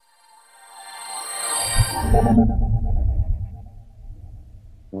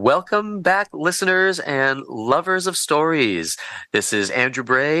Welcome back, listeners and lovers of stories. This is Andrew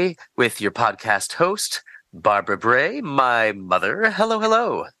Bray with your podcast host, Barbara Bray, my mother. Hello,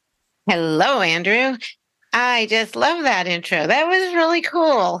 hello. Hello, Andrew. I just love that intro. That was really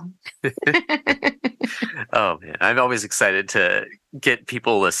cool. Oh, man. I'm always excited to get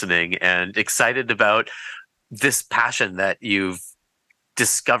people listening and excited about this passion that you've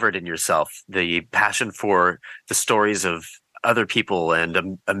discovered in yourself, the passion for the stories of other people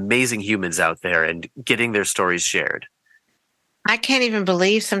and amazing humans out there and getting their stories shared. I can't even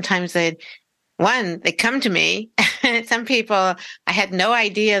believe sometimes that, one, they come to me. Some people, I had no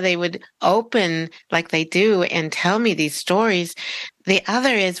idea they would open like they do and tell me these stories. The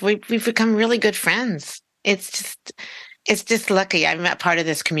other is we've become really good friends. It's just lucky I'm a part of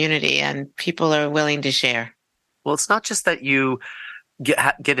this community and people are willing to share. Well, it's not just that you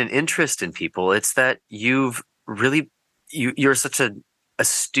get an interest in people. It's that you've really you're such an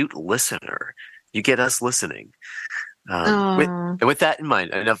astute listener. You get us listening. With that in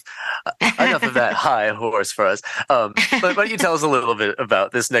mind, enough of that high horse for us. But why don't you tell us a little bit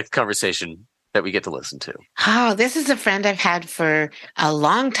about this next conversation that we get to listen to? Oh, this is a friend I've had for a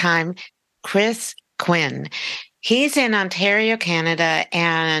long time, Quinn. He's in Ontario, Canada,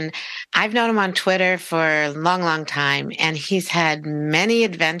 and I've known him on Twitter for a long, long time, and he's had many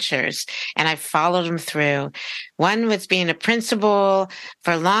adventures, and I've followed him through. One was being a principal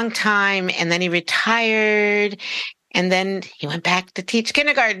for a long time, and then he retired, and then he went back to teach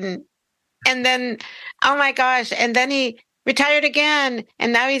kindergarten, and then, oh my gosh, and then he retired again,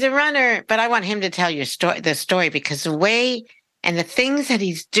 and now he's a runner. But I want him to tell the story, because the way and the things that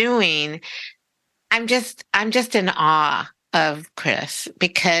he's doing, I'm just in awe of Chris,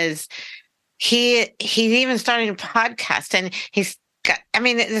 because he's even starting a podcast, and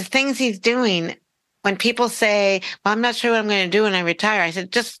the things he's doing. When people say, well, I'm not sure what I'm going to do when I retire, I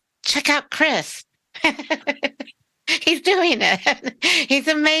said, just check out Chris. He's doing it. He's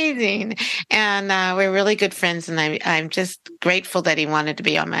amazing. And we're really good friends, and I'm just grateful that he wanted to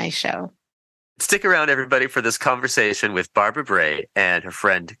be on my show. Stick around, everybody, for this conversation with Barbara Bray and her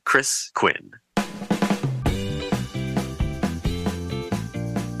friend Chris Quinn.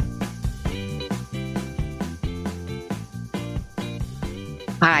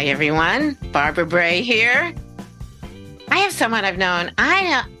 Hi, everyone. Barbara Bray here. I have someone I've known,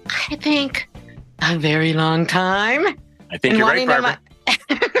 I think, a very long time. I think you're right, Barbara.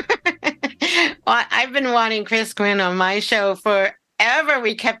 Well, I've been wanting Chris Quinn on my show forever.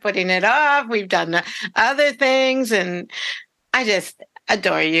 We kept putting it off. We've done other things, and I just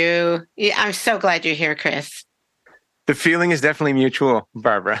adore you. I'm so glad you're here, Chris. The feeling is definitely mutual,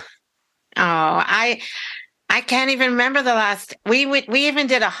 Barbara. Oh, I can't even remember the last. We even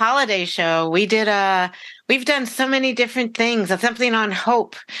did a holiday show. We've done so many different things. Something on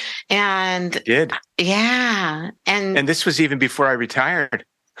hope, and you did. Yeah, and this was even before I retired.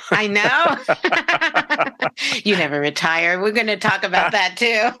 I know. You never retire. We're going to talk about that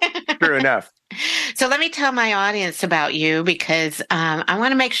too. True enough. So let me tell my audience about you, because I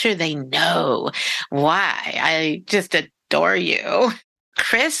want to make sure they know why I just adore you.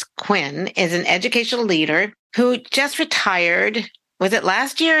 Chris Quinn is an educational leader who just retired. Was it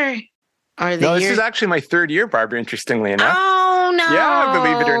last year or the year? No, this is actually my third year, Barbara, interestingly enough. Oh, no. Yeah,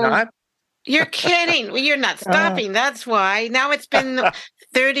 believe it or not. You're kidding. Well, you're not stopping. That's why. Now it's been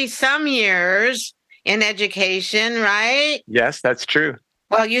 30-some years in education, right? Yes, that's true.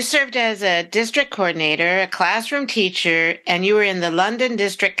 Well, you served as a district coordinator, a classroom teacher, and you were in the London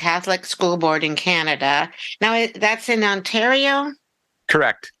District Catholic School Board in Canada. Now, that's in Ontario?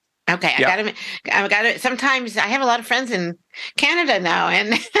 Correct. Okay, yep. I got it. Sometimes I have a lot of friends in Canada now,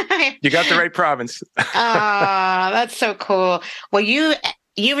 and you got the right province. Oh, that's so cool. Well, you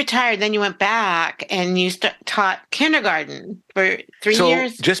retired, then you went back and you taught kindergarten for 3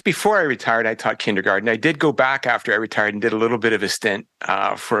 years. Just before I retired, I taught kindergarten. I did go back after I retired and did a little bit of a stint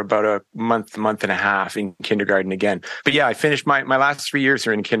for about a month and a half in kindergarten again. But yeah, I finished my last 3 years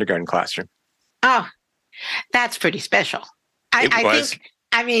are in a kindergarten classroom. Oh, that's pretty special.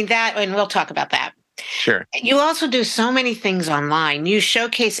 I think that, and we'll talk about that. Sure. You also do so many things online. You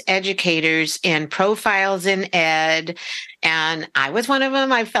showcase educators in profiles in ed, and I was one of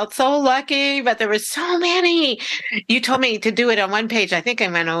them. I felt so lucky, but there were so many. You told me to do it on one page. I think I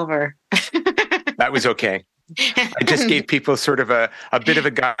went over. That was okay. I just gave people sort of a bit of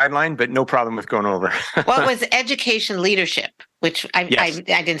a guideline, but no problem with going over. Well, it was education leadership, which I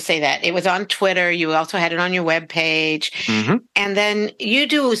didn't say that. It was on Twitter. You also had it on your webpage. Mm-hmm. And then you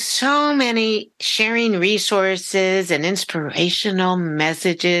do so many sharing resources and inspirational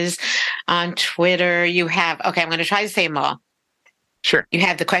messages on Twitter. You have, okay, I'm going to try to say them all. Sure. You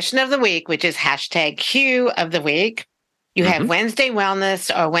have the question of the week, which is hashtag Q of the week. You have Wednesday Wellness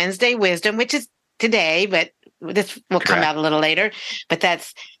or Wednesday Wisdom, which is today, but this will come out a little later. But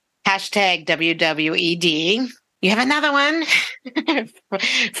that's hashtag WWED. You have another one,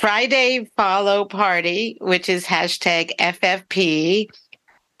 Friday Follow Party, which is hashtag FFP.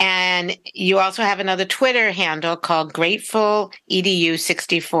 And you also have another Twitter handle called Grateful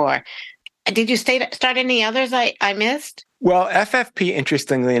EDU64. Did you start any others I missed? Well, FFP,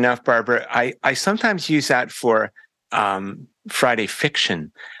 interestingly enough, Barbara, I sometimes use that for Friday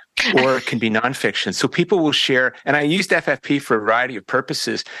fiction, or it can be nonfiction. So people will share, and I used FFP for a variety of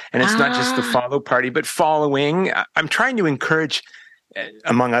purposes. And it's not just the follow party, but following. I'm trying to encourage,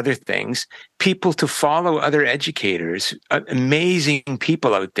 among other things, people to follow other educators, amazing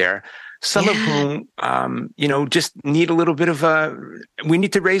people out there, some of whom, just need a little bit of we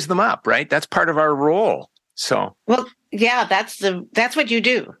need to raise them up, right? That's part of our role. So, well, yeah, that's what you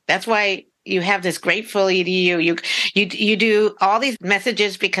do. That's why you have this Grateful EDU. You do all these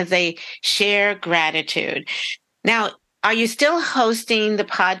messages because they share gratitude. Now, are you still hosting the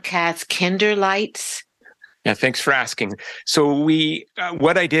podcast Kinderlights? Yeah, thanks for asking. So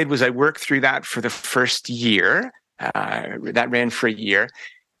what I did was I worked through that for the first year. That ran for a year.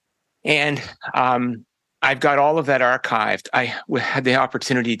 And I've got all of that archived. I had the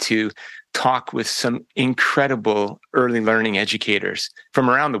opportunity to talk with some incredible early learning educators from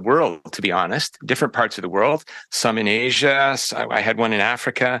around the world, to be honest, different parts of the world, some in Asia. I had one in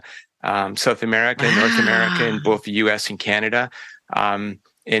Africa, South America, North America, in both the US and Canada,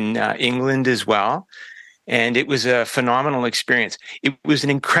 in England as well. And it was a phenomenal experience. It was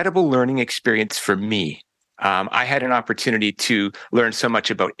an incredible learning experience for me. I had an opportunity to learn so much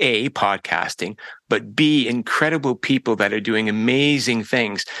about A, podcasting, but B, incredible people that are doing amazing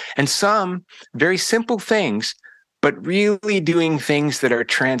things, and some very simple things, but really doing things that are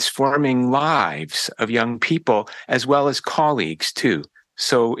transforming lives of young people as well as colleagues too.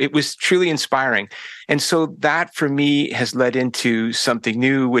 So it was truly inspiring. And so that for me has led into something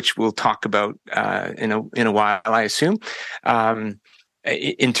new, which we'll talk about in a while, I assume.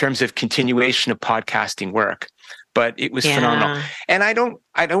 In terms of continuation of podcasting work, but it was phenomenal. And I don't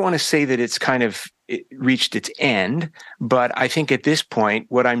want to say that it's kind of reached its end, but I think at this point,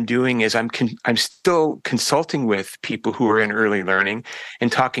 what I'm doing is I'm still consulting with people who are in early learning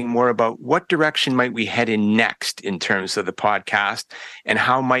and talking more about what direction might we head in next in terms of the podcast, and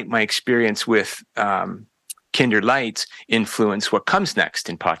how might my experience with Kinderlights influence what comes next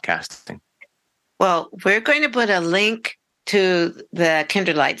in podcasting. Well, we're going to put a link to the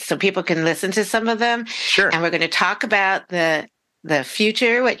Kinderlights so people can listen to some of them. Sure. And we're going to talk about the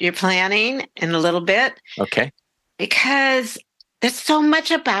future, what you're planning in a little bit. Okay. Because there's so much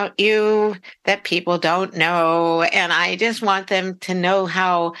about you that people don't know. And I just want them to know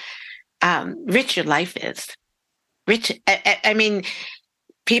how rich your life is. Rich. I mean,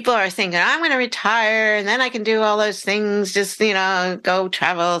 people are thinking, I'm going to retire and then I can do all those things, just, go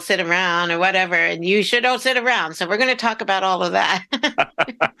travel, sit around or whatever. And you sure don't sit around. So we're going to talk about all of that.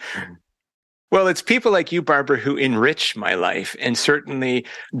 Well, it's people like you, Barbara, who enrich my life and certainly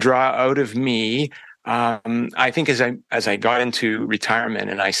draw out of me. I think as I got into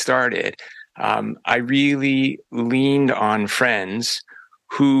retirement and I started, I really leaned on friends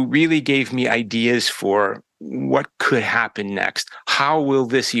who really gave me ideas for what could happen next. How will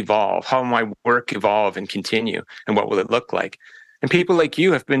this evolve? How will my work evolve and continue? And what will it look like? And people like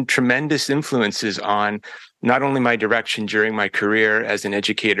you have been tremendous influences on not only my direction during my career as an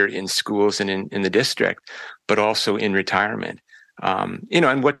educator in schools and in the district, but also in retirement.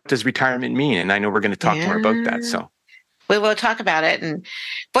 And what does retirement mean? And I know we're going to talk more about that. So we will talk about it. And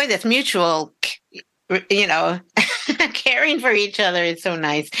boy, this mutual, caring for each other is so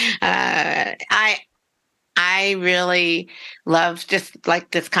nice. I really love just like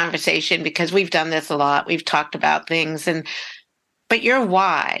this conversation because we've done this a lot. We've talked about things, but your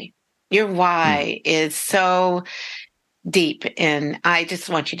why is so deep, and I just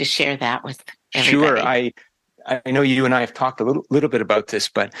want you to share that with everybody. Sure. I know you and I have talked a little bit about this,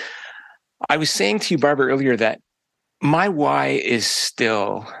 but I was saying to you, Barbara, earlier that my why is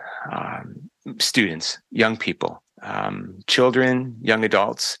still students, young people, children, young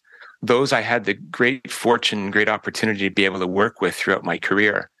adults. Those I had the great fortune, great opportunity to be able to work with throughout my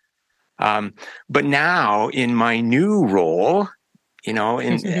career. But now in my new role, in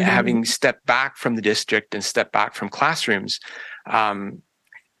having stepped back from the district and stepped back from classrooms,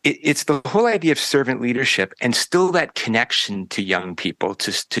 it's the whole idea of servant leadership and still that connection to young people,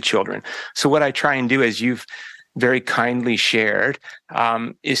 to children. So what I try and do, as you've very kindly shared,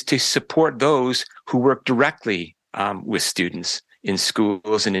 is to support those who work directly with students in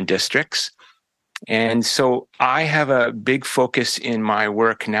schools and in districts. And so I have a big focus in my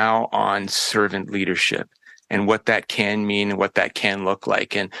work now on servant leadership and what that can mean and what that can look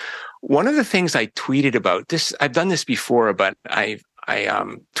like. And one of the things I tweeted about this, I've done this before, but I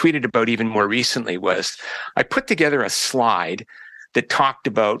tweeted about even more recently, was I put together a slide that talked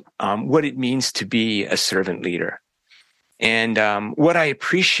about what it means to be a servant leader. And what I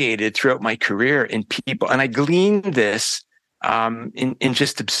appreciated throughout my career in people, and I gleaned this in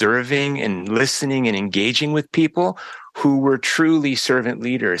just observing and listening and engaging with people who were truly servant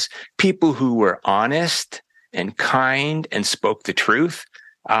leaders, people who were honest and kind and spoke the truth.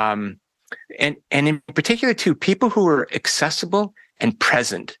 And in particular, too, people who were accessible and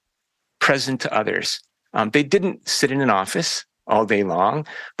present to others. They didn't sit in an office all day long,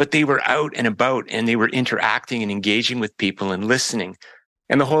 but they were out and about and they were interacting and engaging with people and listening.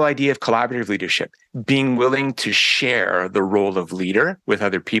 And the whole idea of collaborative leadership, being willing to share the role of leader with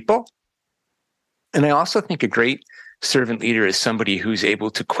other people. And I also think a great servant leader is somebody who's able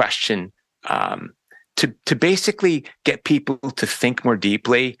to question, to basically get people to think more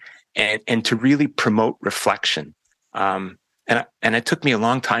deeply and to really promote reflection. And it took me a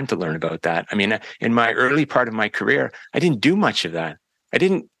long time to learn about that. I mean, in my early part of my career, I didn't do much of that. I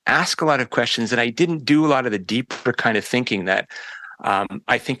didn't ask a lot of questions, and I didn't do a lot of the deeper kind of thinking that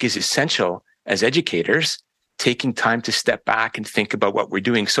I think is essential as educators, taking time to step back and think about what we're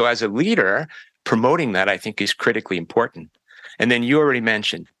doing. So as a leader, promoting that, I think, is critically important. And then you already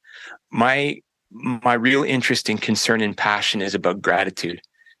mentioned my real interest and concern and passion is about gratitude,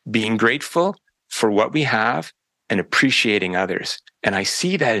 being grateful for what we have and appreciating others. And I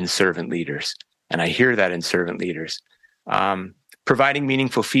see that in servant leaders, and I hear that in servant leaders. Providing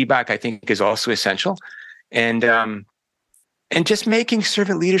meaningful feedback, I think, is also essential. And just making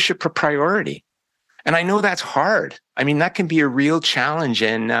servant leadership a priority. And I know that's hard. I mean, that can be a real challenge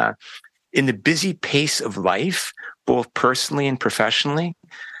in the busy pace of life, both personally and professionally.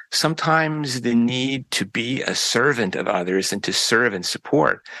 Sometimes the need to be a servant of others and to serve and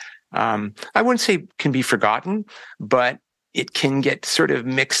support, I wouldn't say can be forgotten, but it can get sort of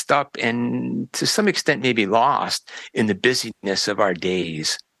mixed up and to some extent maybe lost in the busyness of our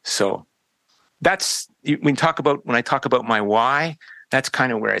days. So that's when I talk about my why, that's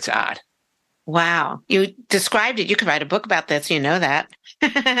kind of where it's at. Wow. You described it. You could write a book about this. You know that.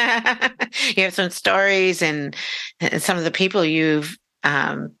 You have some stories and some of the people you've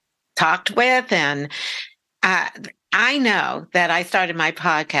talked with. And I know that I started my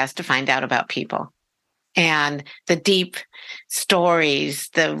podcast to find out about people and the deep stories,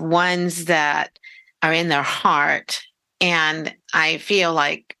 the ones that are in their heart. And I feel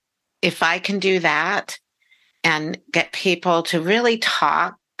like if I can do that and get people to really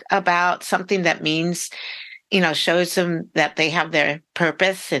talk about something that means, shows them that they have their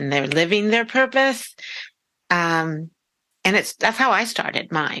purpose and they're living their purpose. And that's how I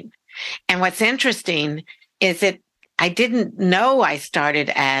started mine. And what's interesting is that I didn't know I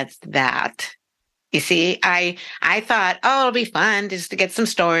started as that. You see, I thought, it'll be fun just to get some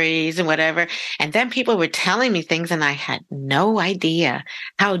stories and whatever. And then people were telling me things and I had no idea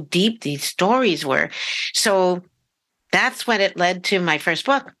how deep these stories were. So that's when it led to my first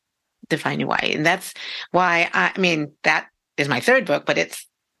book, Defining Why. And that's why, that is my third book, but it's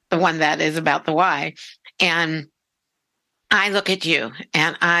the one that is about the why. And I look at you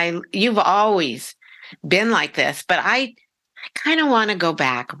and you've always been like this, but I kind of want to go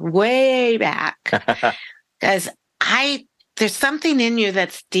back, way back, because there's something in you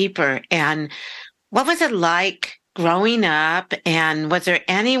that's deeper. And what was it like growing up? And was there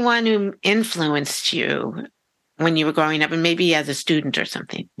anyone who influenced you when you were growing up, and maybe as a student or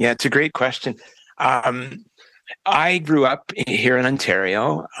something? Yeah, it's a great question. I grew up here in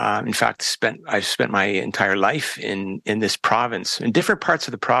Ontario. In fact, I've spent my entire life in this province, in different parts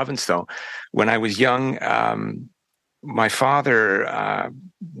of the province, though. When I was young, my father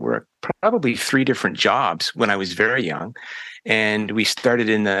worked probably 3 different jobs when I was very young. And we started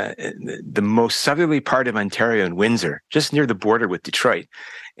in the most southerly part of Ontario in Windsor, just near the border with Detroit.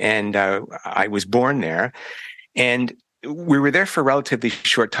 And I was born there. And we were there for a relatively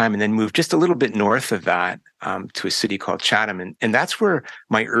short time and then moved just a little bit north of that to a city called Chatham. And that's where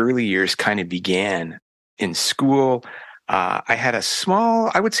my early years kind of began. In school, I had a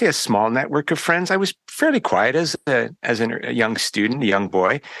small network of friends. I was fairly quiet as a young student, a young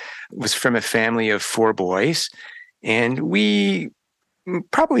boy. I was from a family of 4 boys. And we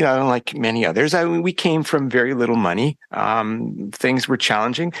Probably not unlike many others. We came from very little money. Things were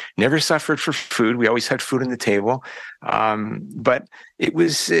challenging. Never suffered for food. We always had food on the table. But it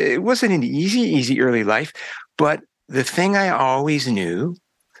wasn't an easy early life. But the thing I always knew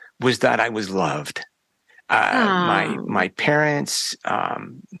was that I was loved. My parents,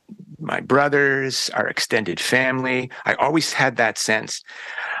 my brothers, our extended family. I always had that sense.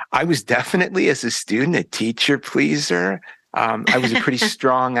 I was definitely, as a student, a teacher pleaser. I was a pretty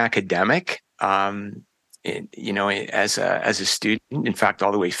strong academic, as a student, in fact,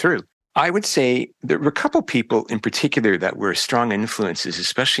 all the way through. I would say there were a couple people in particular that were strong influences,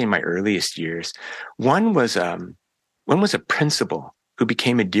 especially in my earliest years. One was a principal who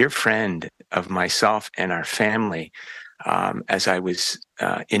became a dear friend of myself and our family as I was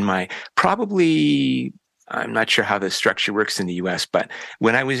in my probably. I'm not sure how the structure works in the U.S., but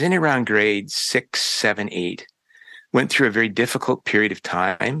when I was in around grades 6, 7, 8, went through a very difficult period of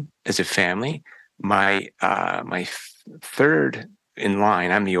time as a family. My third in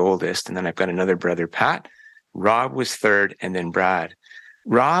line, I'm the oldest, and then I've got another brother, Pat. Rob was third, and then Brad.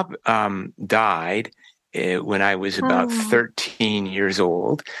 Rob died when I was about 13 years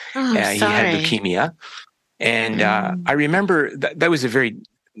old. He had leukemia. And I remember that was a very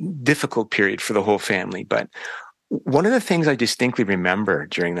difficult period for the whole family. But one of the things I distinctly remember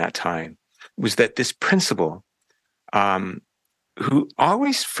during that time was that this principal, who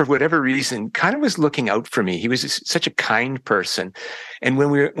always, for whatever reason, kind of was looking out for me. He was such a kind person. And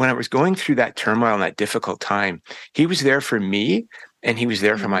when I was going through that turmoil and that difficult time, he was there for me and he was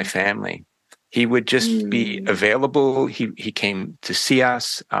there for my family. He would just be available. He came to see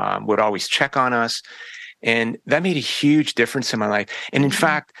us, would always check on us. And that made a huge difference in my life. And in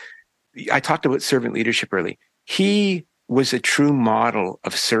fact, I talked about servant leadership early. He was a true model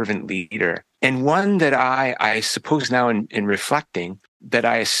of servant leader, and one that I suppose now in reflecting, that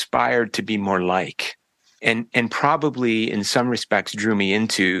I aspired to be more like, and probably in some respects drew me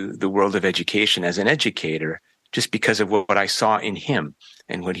into the world of education as an educator, just because of what I saw in him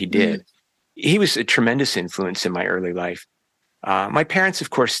and what he did. He was a tremendous influence in my early life. My parents, of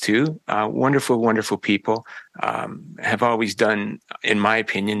course, too, wonderful, wonderful people, have always done, in my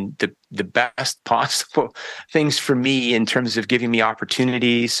opinion, the best possible things for me in terms of giving me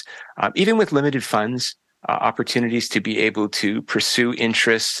opportunities, even with limited funds, opportunities to be able to pursue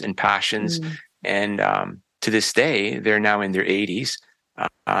interests and passions. And to this day, they're now in their 80s.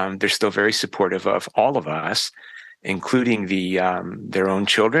 They're still very supportive of all of us, including their own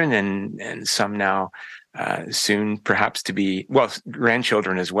children and some now soon perhaps to be, well,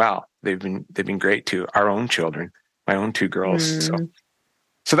 grandchildren as well. They've been great to our own children, my own two girls.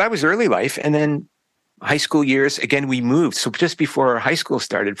 So that was early life. And then high school years, again, we moved. So just before high school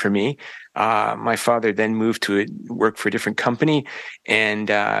started for me, my father then moved to work for a different company, and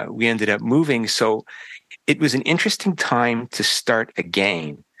we ended up moving. So it was an interesting time to start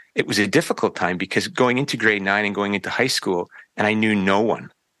again. It was a difficult time because going into grade 9 and going into high school, and I knew no one.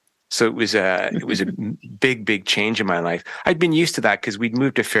 So it was a big change in my life. I'd been used to that because we'd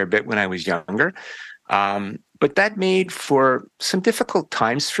moved a fair bit when I was younger. But that made for some difficult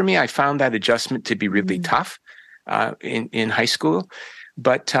times for me. I found that adjustment to be really tough in high school,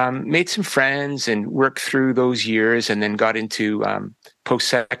 but made some friends and worked through those years, and then got into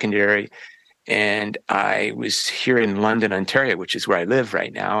post-secondary. And I was here in London, Ontario, which is where I live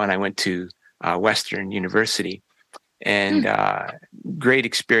right now. And I went to Western University. And great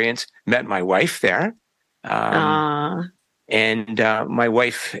experience. Met my wife there. And my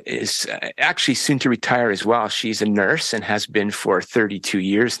wife is actually soon to retire as well. She's a nurse and has been for 32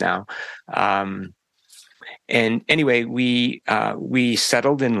 years now. And anyway, we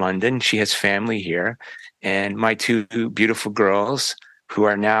settled in London. She has family here. And my two beautiful girls, who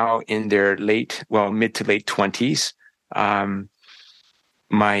are now in their mid to late 20s.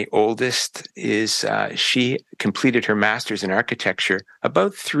 My oldest is, she completed her master's in architecture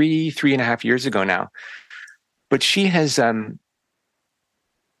about 3.5 years ago now. But she has, about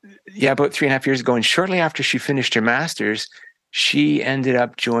 3.5 years ago. And shortly after she finished her master's, she ended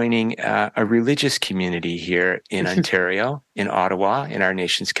up joining a religious community here in Ontario, in Ottawa, in our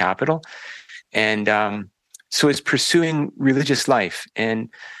nation's capital. And so is pursuing religious life. And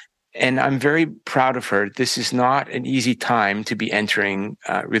I'm very proud of her. This is not an easy time to be entering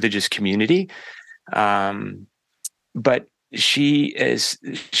religious community. But she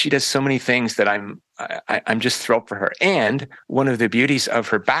does so many things that I'm just thrilled for her. And one of the beauties of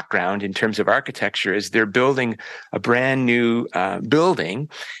her background in terms of architecture is they're building a brand new building,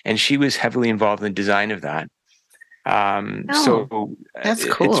 and she was heavily involved in the design of that. Oh, So that's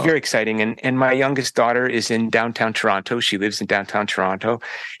it's cool. very exciting. And my youngest daughter is in downtown Toronto. She lives in downtown Toronto,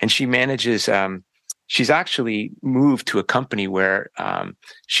 and she manages. She's actually moved to a company where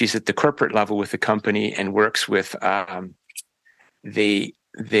she's at the corporate level with the company and works with.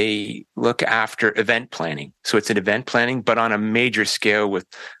 They look after event planning. So it's an event planning, but on a major scale with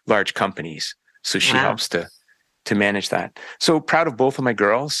large companies. So she Wow. helps to manage that. So proud of both of my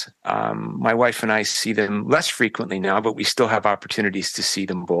girls. My wife and I see them less frequently now, but we still have opportunities to see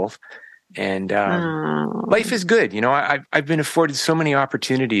them both. And life Oh, is good. I've been afforded so many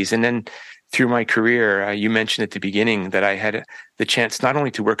opportunities. And then through my career, you mentioned at the beginning that I had the chance not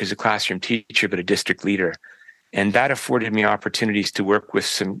only to work as a classroom teacher, but a district leader. And that afforded me opportunities to work with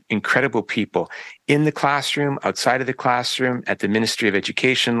some incredible people in the classroom, outside of the classroom, at the Ministry of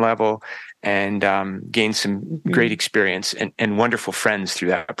Education level, and gain some great mhm. experience and wonderful friends through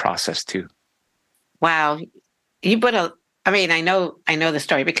that process too. Wow. You put a, I mean, I know the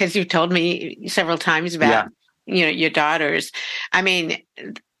story because you've told me several times about, Yeah, your daughters. I mean,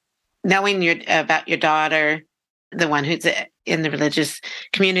 knowing about your daughter, the one who's in the religious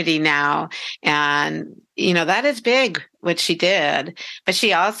community now, and that is big what she did. But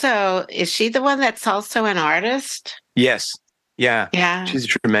she also is she the one that's also an artist? yes, yeah. Yeah. She's a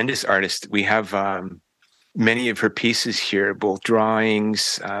tremendous artist. We have many of her pieces here, both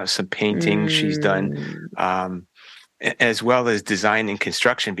drawings, some painting she's done. Mm, Um, as well as design and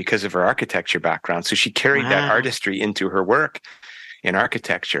construction because of her architecture background. So she carried that wow. artistry into her work in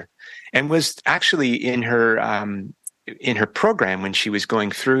architecture, and was actually in her program when she was going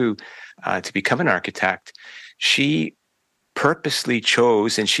through to become an architect. She purposely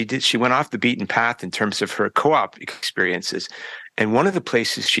chose, and she went off the beaten path in terms of her co-op experiences. And one of the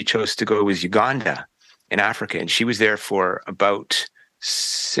places she chose to go was Uganda in Africa, and she was there for about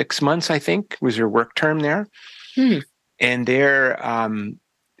 6 months, I think, was her work term there. Hmm. And there,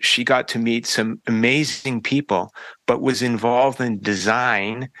 she got to meet some amazing people, but was involved in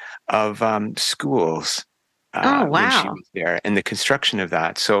design of schools Oh, when she wow. was there and the construction of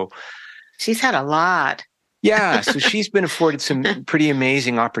that. So, She's had a lot. yeah, so she's been afforded some pretty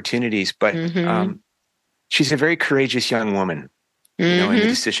amazing opportunities, but Hmm. she's a very courageous young woman, in the Hmm.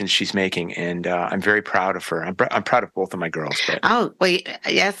 decisions she's making. And I'm very proud of her. I'm proud of both of my girls, but Oh, well,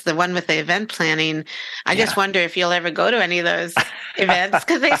 yes, the one with the event planning. I just yeah. wonder if you'll ever go to any of those events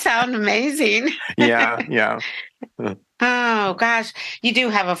because they sound amazing. Yeah, yeah. Oh gosh, you do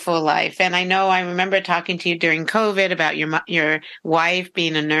have a full life, and I remember talking to you during COVID about your wife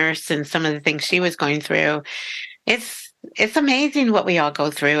being a nurse and some of the things she was going through. It's amazing what we all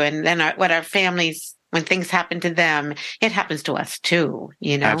go through, and then what our families, when things happen to them, it happens to us too.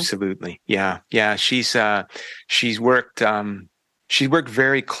 You know. Absolutely. Yeah. Yeah. She's worked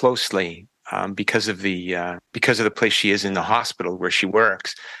very closely because of the place she is in the hospital where she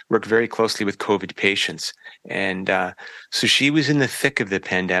worked very closely with COVID patients. And so she was in the thick of the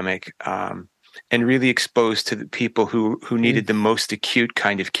pandemic, and really exposed to the people who Mm. needed the most acute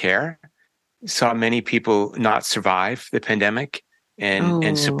kind of care. Saw many people not survive the pandemic, and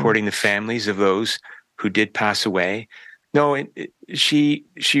Oh. supporting the families of those who did pass away. No, she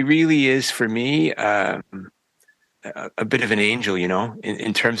really is for me a bit of an angel,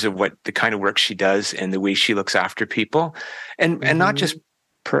 in terms of what the kind of work she does and the way she looks after people, and not just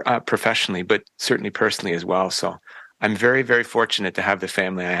Hmm. professionally, but certainly personally as well. So I'm very, very fortunate to have the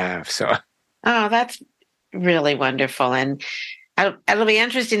family I have. So Oh, that's really wonderful, and it'll be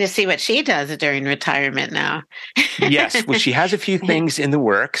interesting to see what she does during retirement now. yes, well, she has a few things in the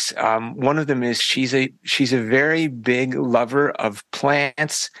works. One of them is she's a very big lover of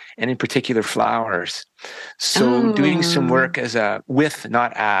plants, and in particular flowers. So doing some Oh. work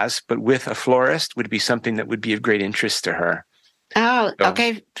not as, but with a florist would be something that would be of great interest to her. Oh, So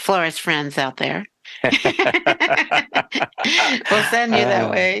okay, florist friends out there. We'll send you that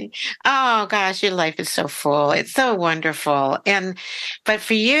uh, way. Oh gosh, your life is so full. It's so wonderful. But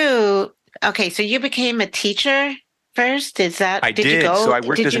for you, okay, so you became a teacher first? I did. So I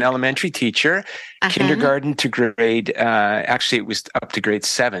worked Did as an you? elementary teacher, Uh-huh. kindergarten to grade. Actually, it was up to grade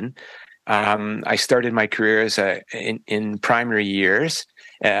 7. I started my career in primary years,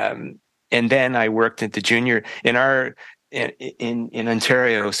 um, and then I worked at the junior in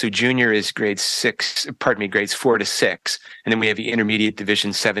Ontario. So junior is grade 6. Pardon me, grades 4 to 6, and then we have the intermediate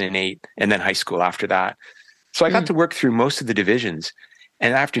division 7 and 8, and then high school after that. So I got Mm. to work through most of the divisions.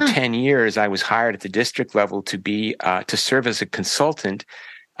 And after Huh. 10 years, I was hired at the district level to serve as a consultant,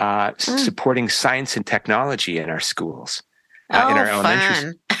 Mm. supporting science and technology in our schools. in Oh, our elementary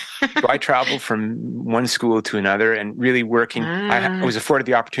school. fun. So I traveled from one school to another and really working. I Ah, was afforded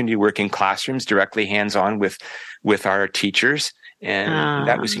the opportunity to work in classrooms directly hands-on with our teachers. And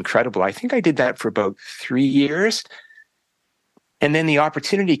that was ah, incredible. I think I did that for about 3 years. And then the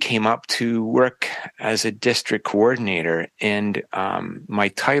opportunity came up to work as a district coordinator. And my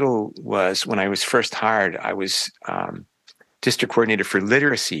title was, when I was first hired, I was district coordinator for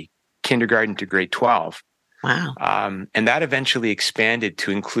literacy, kindergarten to grade 12. wow. And that eventually expanded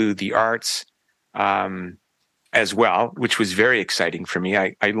to include the arts as well, which was very exciting for me.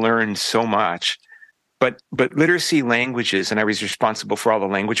 I learned so much. But literacy languages, and I was responsible for all the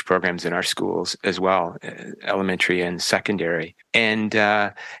language programs in our schools as well, elementary and secondary. And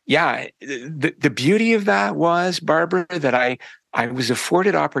the beauty of that was, Barbara, that I was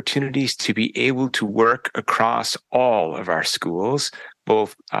afforded opportunities to be able to work across all of our schools,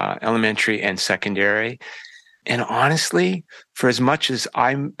 both elementary and secondary. And honestly, for as much as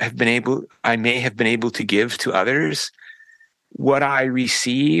I may have been able to give to others, what I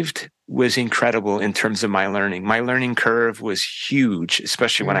received was incredible in terms of my learning. My learning curve was huge,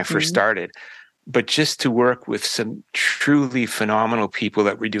 especially when I first Mm-hmm. started. But just to work with some truly phenomenal people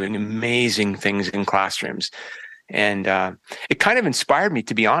that were doing amazing things in classrooms. And it kind of inspired me,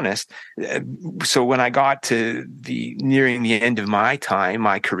 to be honest. So when I got to nearing the end of my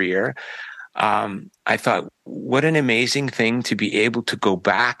career, I thought, what an amazing thing to be able to go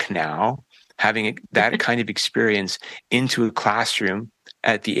back now, having that kind of experience into a classroom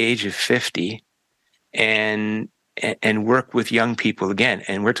at the age of 50 and work with young people again.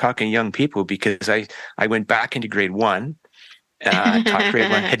 And we're talking young people because I went back into grade one, taught grade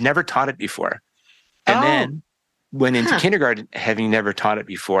one, had never taught it before. And Oh, then went into huh. kindergarten having never taught it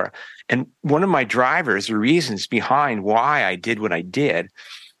before. And one of my drivers or reasons behind why I did what I did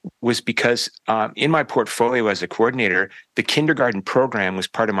was because in my portfolio as a coordinator, the kindergarten program was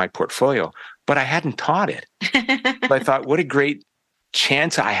part of my portfolio, but I hadn't taught it. But I thought, what a great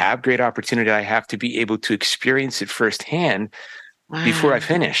chance I have, great opportunity I have to be able to experience it firsthand before I Wow.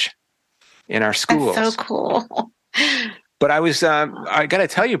 finish in our That's so schools. cool. But I got to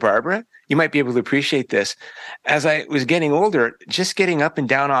tell you, Barbara, you might be able to appreciate this. As I was getting older, just getting up and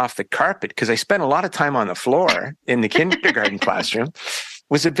down off the carpet, because I spent a lot of time on the floor in the kindergarten classroom,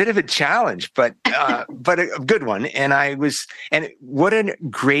 was a bit of a challenge, but a good one. And what a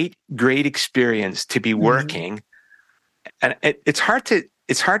great experience to be Mhm. working. And it's hard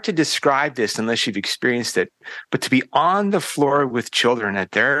to describe this unless you've experienced it, but to be on the floor with children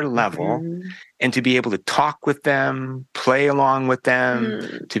at their level Mhm. and to be able to talk with them, play along with them,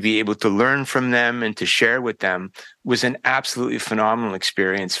 Mm. to be able to learn from them and to share with them was an absolutely phenomenal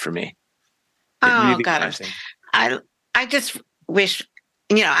experience for me. It Oh really God, was. I I just wish,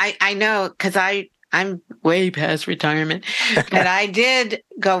 I know because I'm way past retirement, but I did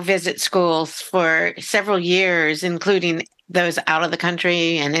go visit schools for several years, including those out of the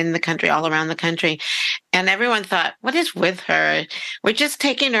country and in the country, all around the country. And everyone thought, what is with her? We're just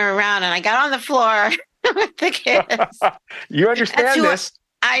taking her around. And I got on the floor with the kids. You That's understand who this.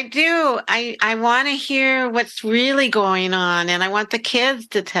 I do. I want to hear what's really going on, and I want the kids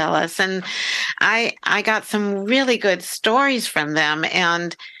to tell us. And I got some really good stories from them,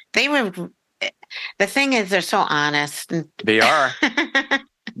 and they were. The thing is, they're so honest. They are.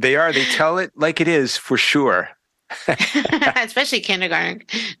 They are. They tell it like it is for sure. Especially kindergarten.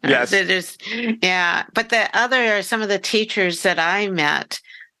 Yes. They're just, yeah. But some of the teachers that I met,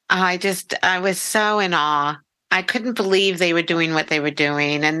 I was so in awe. I couldn't believe they were doing what they were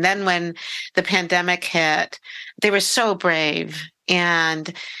doing. And then when the pandemic hit, they were so brave.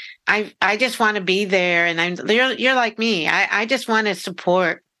 And I just want to be there. And you're like me. I just want to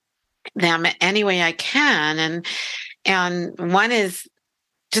support them any way I can. And one is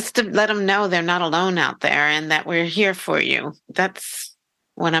just to let them know they're not alone out there and that we're here for you. That's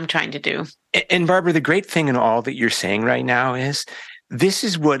what I'm trying to do. And Barbara, the great thing in all that you're saying right now is this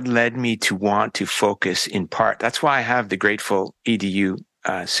is what led me to want to focus in part. That's why I have the Grateful EDU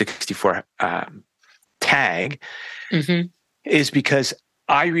 64 tag, Hmm. is because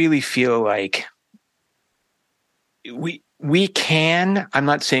I really feel like we can, I'm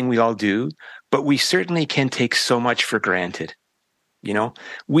not saying we all do, but we certainly can take so much for granted. You know,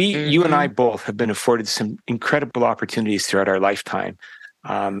 you and I Hmm. both have been afforded some incredible opportunities throughout our lifetime,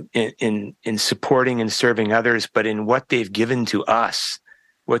 in supporting and serving others, but in what they've given to us,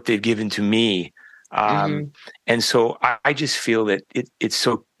 what they've given to me. Um, Hmm. and so I just feel that it's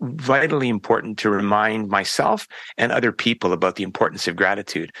so vitally important to remind myself and other people about the importance of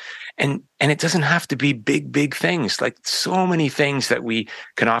gratitude. And it doesn't have to be big things, like so many things that we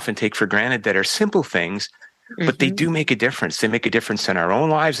can often take for granted that are simple things, but they do make a difference. They make a difference in our own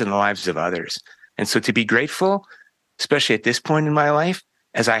lives and the lives of others. And so to be grateful, especially at this point in my life,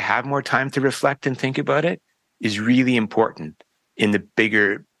 as I have more time to reflect and think about it, is really important in the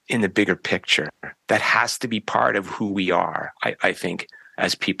bigger picture. That has to be part of who we are, I think,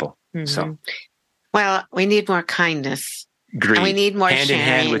 as people. So, well, we need more kindness. Agreed. And we need more hand sharing. in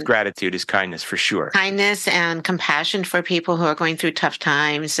hand with gratitude is kindness, for sure. Kindness and compassion for people who are going through tough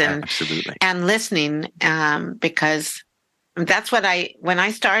times, and absolutely, and listening, because that's what when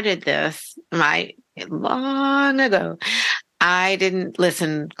I started this, long ago, I didn't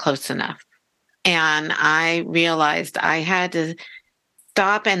listen close enough, and I realized I had to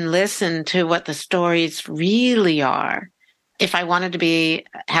stop and listen to what the stories really are if I wanted to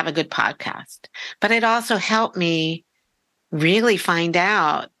have a good podcast. But it also helped me really find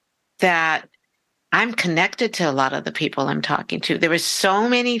out that I'm connected to a lot of the people I'm talking to. There were so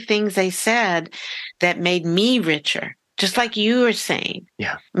many things they said that made me richer, just like you were saying.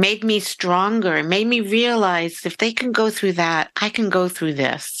 Yeah. Made me stronger, made me realize if they can go through that, I can go through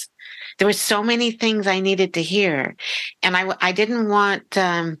this. There were so many things I needed to hear. And I didn't want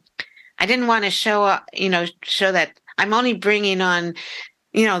to show that I'm only bringing on,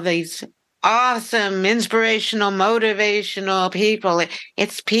 these awesome, inspirational, motivational people.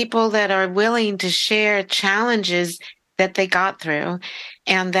 It's people that are willing to share challenges that they got through,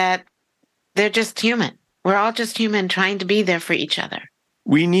 and that they're just human. We're all just human, trying to be there for each other.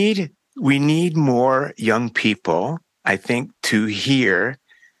 We need more young people, I think, to hear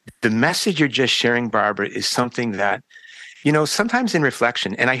the message you're just sharing, Barbara, is something that, sometimes in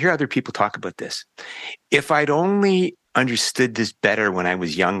reflection, and I hear other people talk about this, if I'd only understood this better when I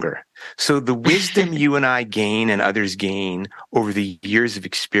was younger. So the wisdom you and I gain and others gain over the years of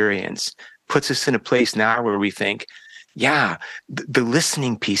experience puts us in a place now where we think, yeah, the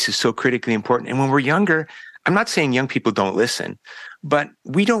listening piece is so critically important. And when we're younger, I'm not saying young people don't listen, but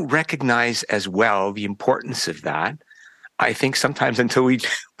we don't recognize as well the importance of that. I think sometimes until we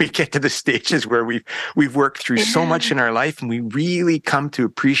get to the stages where we've worked through so much in our life and we really come to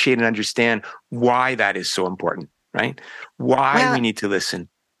appreciate and understand why that is so important. Right? Why we need to listen.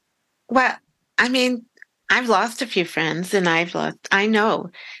 Well, I mean, I've lost a few friends, and I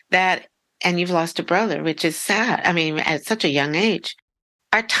know that, and you've lost a brother, which is sad. I mean, at such a young age.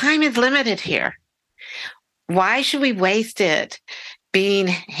 Our time is limited here. Why should we waste it being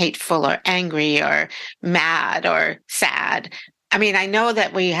hateful or angry or mad or sad? I mean, I know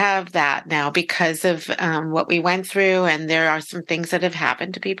that we have that now because of what we went through, and there are some things that have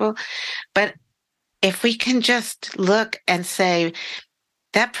happened to people, but if we can just look and say,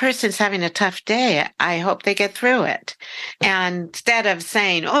 that person's having a tough day, I hope they get through it. And instead of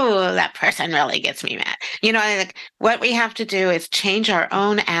saying, oh, that person really gets me mad. What we have to do is change our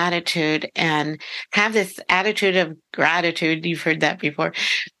own attitude and have this attitude of gratitude. You've heard that before,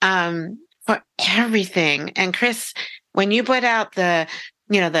 for everything. And Chris, when you put out the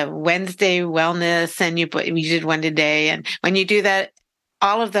Wednesday wellness, and we did one today, and when you do that,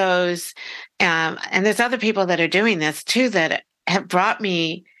 all of those, and there's other people that are doing this too that have brought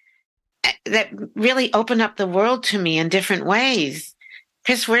me, that really open up the world to me in different ways.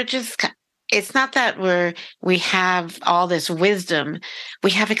 Because it's not that we have all this wisdom.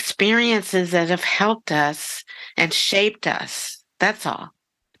 We have experiences that have helped us and shaped us. That's all.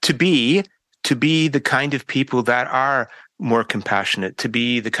 To be the kind of people that are more compassionate, to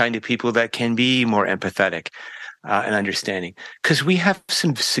be the kind of people that can be more empathetic, and understanding, because we have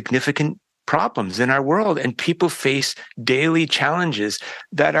some significant problems in our world, and people face daily challenges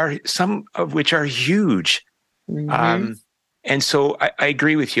that are, some of which are huge. And so I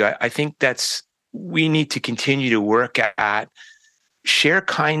agree with you. I think we need to continue to work at share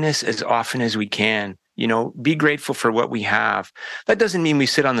kindness as often as we can. Be grateful for what we have. That doesn't mean we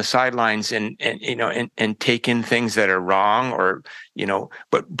sit on the sidelines and take in things that are wrong, or,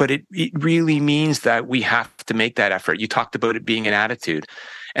 but it really means that we have to make that effort. You talked about it being an attitude,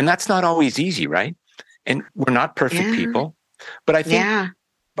 and that's not always easy, right? And we're not perfect people, but I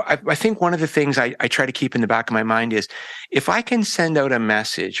think one of the things I try to keep in the back of my mind is, if I can send out a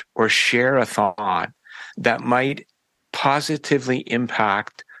message or share a thought that might positively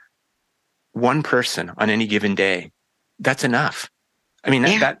impact one person on any given day, that's enough. I mean,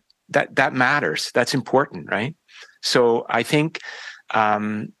 that matters. That's important, right? So I think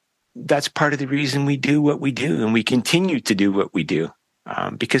that's part of the reason we do what we do, and we continue to do what we do,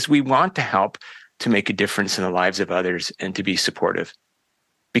 because we want to help to make a difference in the lives of others and to be supportive,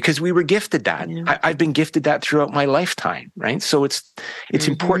 because we were gifted that. I've been gifted that throughout my lifetime, right? So it's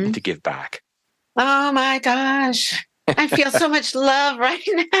important to give back. Oh my gosh. I feel so much love right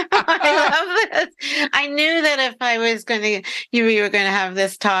now. I love this. I knew that if I was going to, we were going to have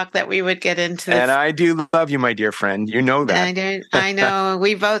this talk, that we would get into this. And I do love you, my dear friend. You know that. I know.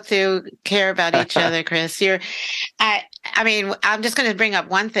 We both do care about each other, Chris. I mean, I'm just going to bring up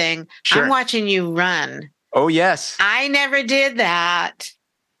one thing. Sure. I'm watching you run. Oh, yes. I never did that.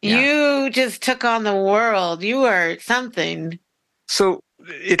 Yeah. You just took on the world. You were something. So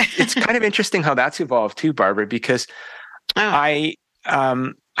it's kind of interesting how that's evolved too, Barbara, because I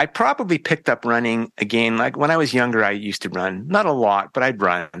probably picked up running again. Like when I was younger, I used to run, not a lot, but I'd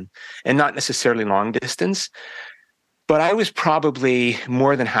run, and not necessarily long distance. But I was probably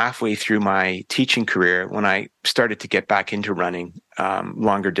more than halfway through my teaching career when I started to get back into running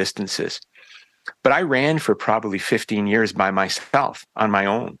longer distances. But I ran for probably 15 years by myself on my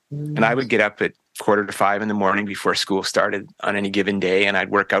own. And I would get up at 4:45 in the morning before school started on any given day, and I'd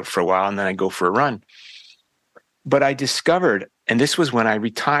work out for a while, and then I'd go for a run. But I discovered, and this was when I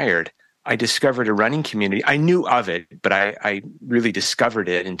retired, I discovered a running community. I knew of it, but I really discovered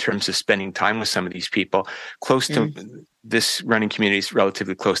it in terms of spending time with some of these people. Close to this running community is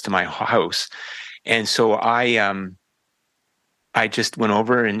relatively close to my house. And so I just went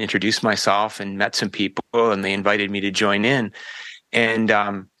over and introduced myself and met some people, and they invited me to join in. And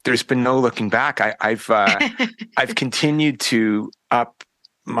there's been no looking back. I've continued to up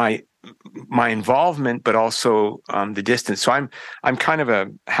my involvement, but also the distance. So I'm kind of a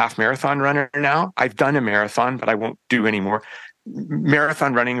half marathon runner now. I've done a marathon, but I won't do any more.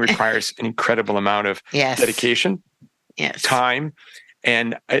 Marathon running requires an incredible amount of dedication, time.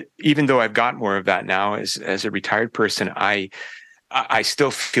 And even though I've got more of that now as a retired person, I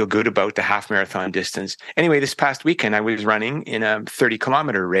still feel good about the half marathon distance. Anyway, this past weekend, I was running in a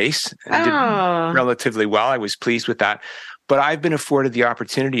 30-kilometer race and did relatively well. I was pleased with that. But I've been afforded the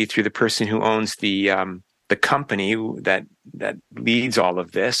opportunity through the person who owns the company that leads all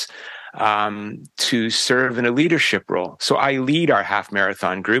of this to serve in a leadership role. So I lead our half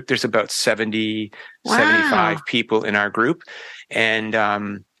marathon group. There's about 75 people in our group. And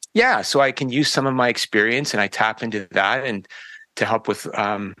so I can use some of my experience, and I tap into that and to help with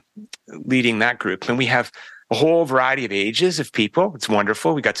leading that group. And we have a whole variety of ages of people. It's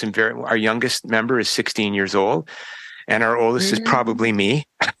wonderful. We got our youngest member is 16 years old, and our oldest is probably me.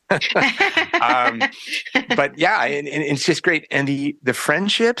 But yeah, and it's just great. And the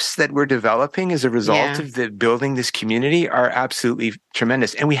friendships that we're developing as a result of the building this community are absolutely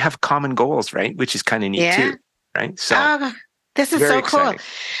tremendous. And we have common goals, right? Which is kind of neat too, right? So this is so exciting. Cool.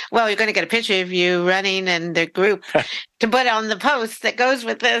 Well, you're going to get a picture of you running and the group to put on the post that goes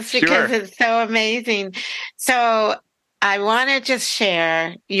with this because it's so amazing. So I want to just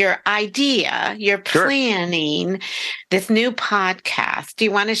share your idea. You're planning this new podcast. Do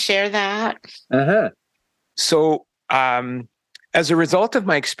you want to share that? So as a result of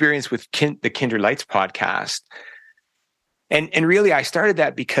my experience with the Kinder Lights podcast, and really I started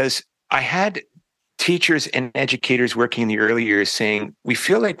that because I had teachers and educators working in the early years saying, we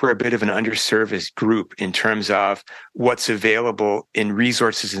feel like we're a bit of an underserviced group in terms of what's available in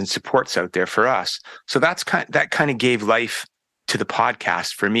resources and supports out there for us. So that kind of gave life to the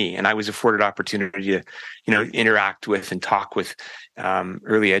podcast for me. And I was afforded opportunity to, interact with and talk with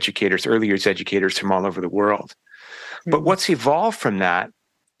early years educators from all over the world. But what's evolved from that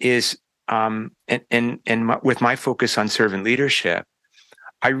is, with my focus on servant leadership,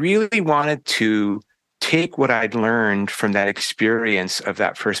 I really wanted to take what I'd learned from that experience of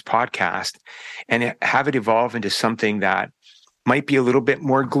that first podcast and have it evolve into something that might be a little bit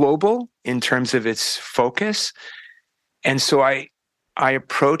more global in terms of its focus. And so I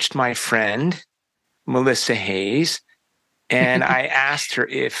approached my friend, Melissa Hayes, and I asked her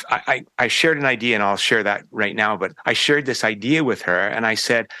if I shared an idea, and I'll share that right now, but I shared this idea with her and I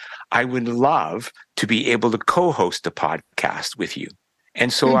said, I would love to be able to co-host a podcast with you.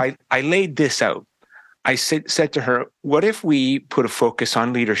 And so I laid this out. I said to her, what if we put a focus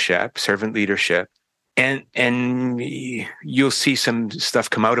on leadership, servant leadership, and you'll see some stuff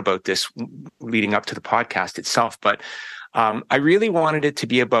come out about this leading up to the podcast itself. But I really wanted it to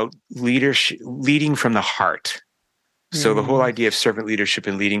be about leadership, leading from the heart. So the whole idea of servant leadership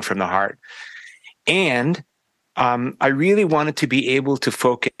and leading from the heart. And I really wanted to be able to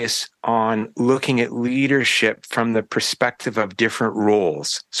focus on looking at leadership from the perspective of different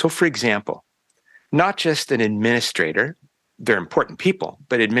roles. So, for example, not just an administrator, they're important people,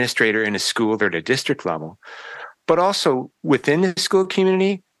 but administrator in a school, they're at a district level, but also within the school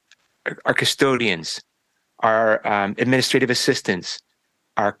community, our custodians, our administrative assistants,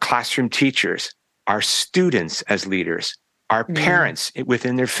 our classroom teachers, our students as leaders, our parents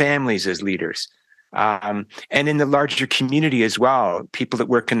within their families as leaders, and in the larger community as well, people that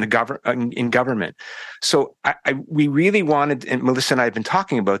work in in government. So we really wanted, and Melissa and I have been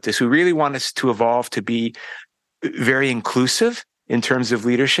talking about this, we really want us to evolve to be very inclusive in terms of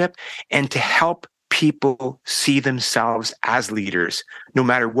leadership and to help people see themselves as leaders, no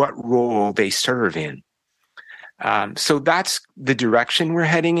matter what role they serve in. So that's the direction we're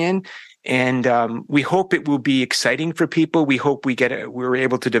heading in. And we hope it will be exciting for people. We hope we're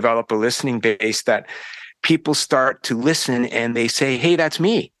able to develop a listening base that people start to listen and they say, hey, that's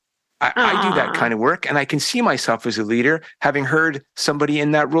me. I do that kind of work, and I can see myself as a leader, having heard somebody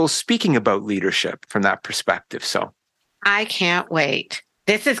in that role speaking about leadership from that perspective. So I can't wait.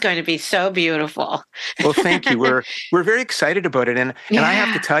 This is going to be so beautiful. Well, thank you. We're very excited about it. And I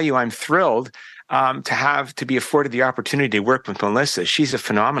have to tell you, I'm thrilled to be afforded the opportunity to work with Melissa. She's a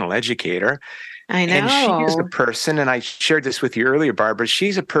phenomenal educator. I know. And she is a person, and I shared this with you earlier, Barbara,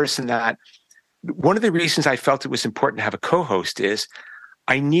 she's a person that one of the reasons I felt it was important to have a co-host is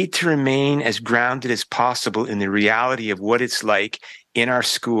I need to remain as grounded as possible in the reality of what it's like in our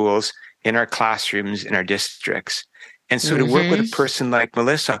schools, in our classrooms, in our districts. And so to work with a person like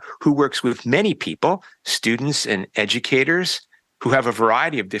Melissa, who works with many people, students and educators who have a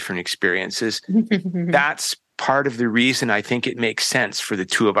variety of different experiences, that's part of the reason I think it makes sense for the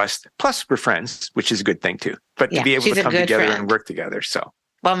two of us. Plus, we're friends, which is a good thing too. But to be able to come together and work together. So.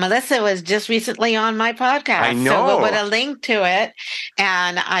 Well, Melissa was just recently on my podcast. I know. So we'll put a link to it.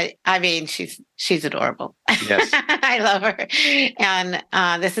 And I mean, she's adorable. Yes. I love her.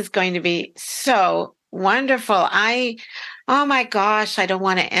 And this is going to be so wonderful. Oh my gosh, I don't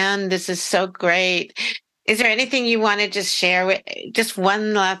want to end. This is so great. Is there anything you want to just share with, just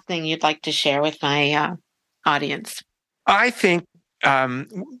one last thing you'd like to share with my audience? I think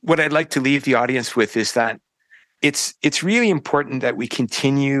what I'd like to leave the audience with is that it's really important that we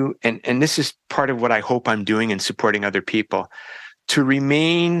continue, and this is part of what I hope I'm doing in supporting other people, to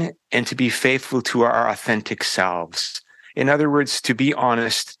remain and to be faithful to our authentic selves. In other words, to be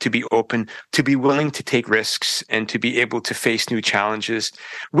honest, to be open, to be willing to take risks, and to be able to face new challenges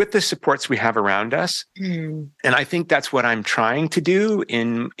with the supports we have around us. And I think that's what I'm trying to do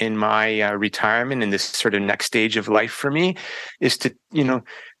in my retirement, in this sort of next stage of life for me, is to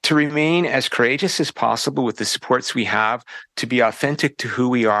remain as courageous as possible with the supports we have, to be authentic to who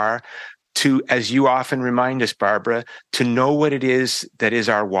we are, to, as you often remind us, Barbara, to know what it is that is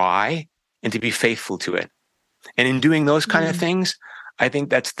our why and to be faithful to it. And in doing those kind of things, I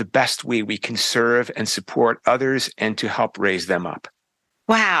think that's the best way we can serve and support others and to help raise them up.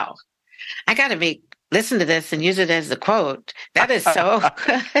 Wow. I got to listen to this and use it as a quote. That is so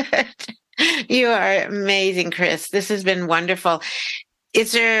good. You are amazing, Chris. This has been wonderful.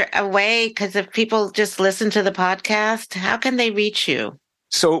 Is there a way, because if people just listen to the podcast, how can they reach you?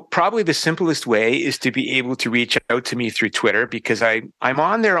 So probably the simplest way is to be able to reach out to me through Twitter, because I'm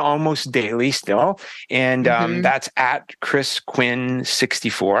on there almost daily still. And that's at Chris Quinn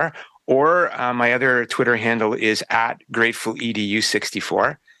 64, or my other Twitter handle is at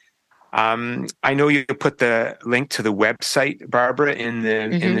GratefulEDU64. I know you put the link to the website, Barbara, in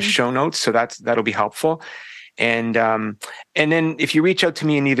the show notes, so that'll be helpful. And then if you reach out to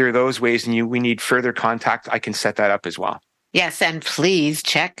me in either of those ways and we need further contact, I can set that up as well. Yes, and please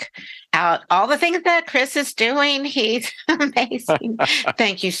check out all the things that Chris is doing. He's amazing.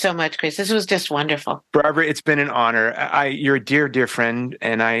 Thank you so much, Chris. This was just wonderful. Barbara, it's been an honor. You're a dear, dear friend,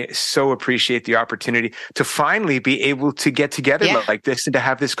 and I so appreciate the opportunity to finally be able to get together like this and to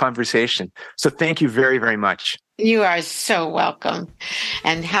have this conversation. So thank you very, very much. You are so welcome,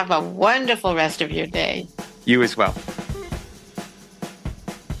 and have a wonderful rest of your day. You as well.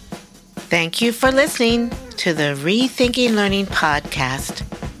 Thank you for listening to the Rethinking Learning podcast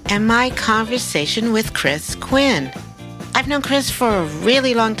and my conversation with Chris Quinn. I've known Chris for a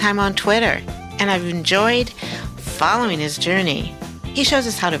really long time on Twitter, and I've enjoyed following his journey. He shows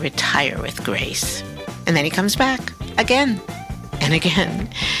us how to retire with grace, and then he comes back again and again.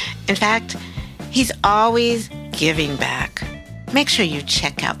 In fact, he's always giving back. Make sure you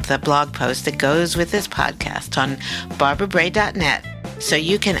check out the blog post that goes with this podcast on barbarabray.net so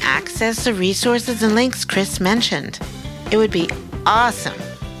you can access the resources and links Chris mentioned. It would be awesome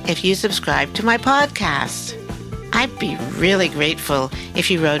if you subscribe to my podcast. I'd be really grateful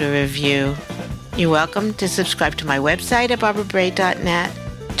if you wrote a review. You're welcome to subscribe to my website at barbarabray.net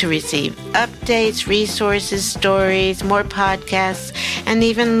to receive updates, resources, stories, more podcasts, and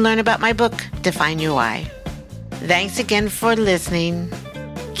even learn about my book, Define Your Why. Thanks again for listening.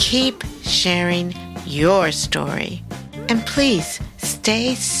 Keep sharing your story. And please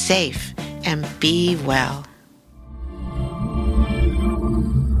stay safe and be well.